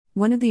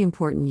One of the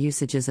important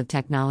usages of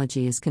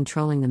technology is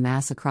controlling the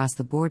mass across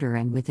the border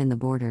and within the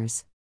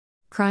borders.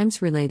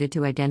 Crimes related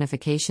to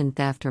identification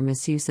theft or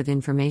misuse of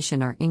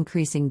information are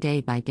increasing day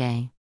by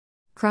day.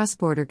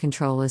 Cross-border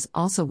control is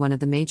also one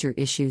of the major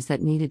issues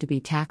that needed to be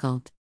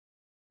tackled.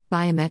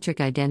 Biometric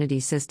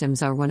identity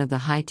systems are one of the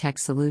high-tech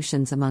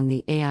solutions among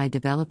the AI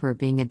developer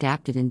being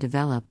adapted in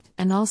developed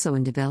and also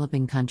in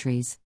developing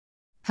countries.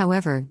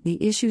 However,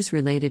 the issues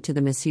related to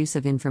the misuse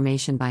of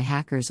information by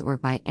hackers or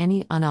by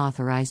any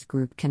unauthorized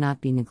group cannot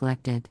be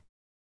neglected.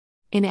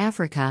 In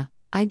Africa,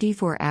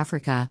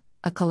 ID4Africa,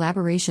 a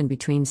collaboration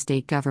between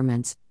state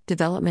governments,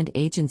 development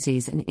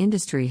agencies and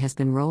industry has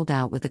been rolled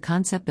out with the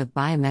concept of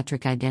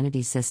biometric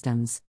identity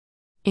systems.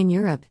 In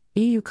Europe,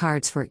 EU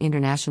cards for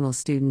international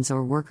students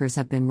or workers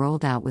have been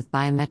rolled out with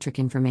biometric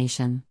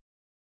information.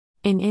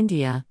 In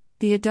India,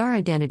 the Aadhaar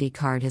identity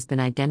card has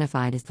been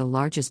identified as the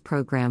largest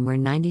program where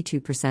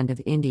 92%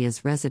 of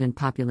India's resident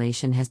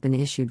population has been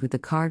issued with the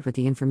card with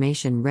the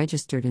information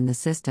registered in the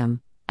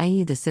system,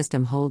 i.e., the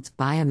system holds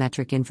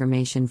biometric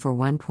information for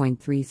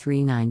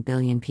 1.339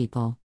 billion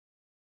people.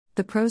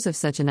 The pros of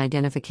such an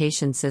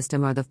identification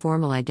system are the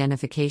formal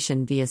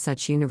identification via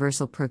such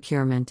universal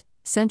procurement,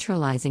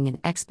 centralizing and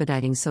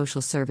expediting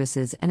social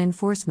services and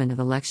enforcement of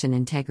election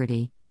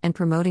integrity, and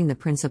promoting the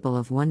principle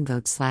of one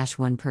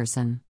vote/one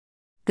person.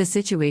 The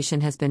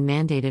situation has been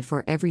mandated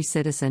for every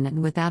citizen,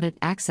 and without it,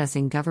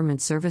 accessing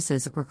government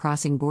services or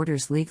crossing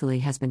borders legally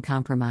has been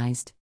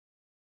compromised.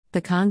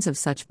 The cons of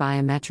such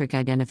biometric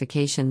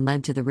identification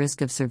led to the risk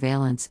of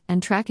surveillance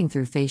and tracking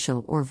through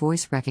facial or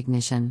voice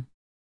recognition.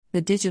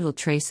 The digital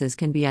traces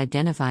can be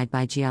identified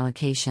by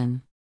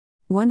geolocation.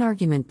 One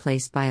argument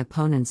placed by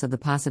opponents of the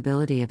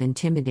possibility of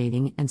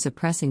intimidating and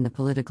suppressing the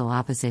political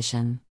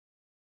opposition.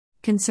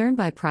 Concern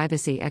by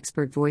privacy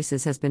expert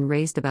voices has been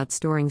raised about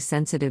storing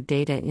sensitive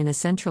data in a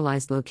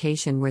centralized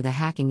location where the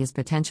hacking is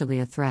potentially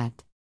a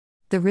threat.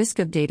 The risk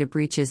of data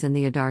breaches in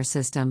the Aadhaar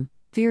system,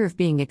 fear of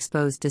being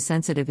exposed to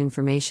sensitive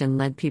information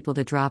led people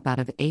to drop out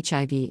of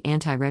HIV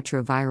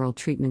antiretroviral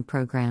treatment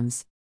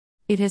programs.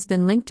 It has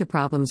been linked to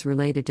problems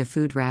related to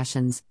food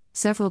rations,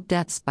 several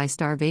deaths by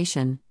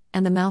starvation,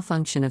 and the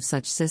malfunction of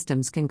such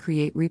systems can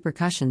create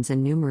repercussions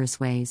in numerous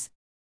ways.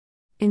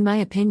 In my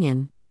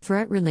opinion,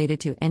 threat related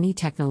to any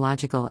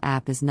technological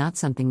app is not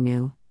something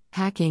new.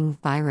 Hacking,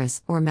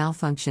 virus, or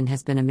malfunction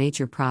has been a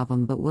major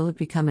problem, but will it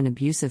become an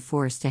abusive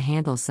force to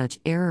handle such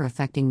error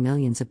affecting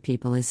millions of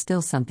people is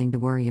still something to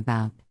worry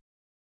about.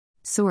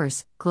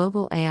 Source: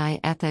 Global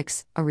AI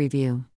Ethics, a review.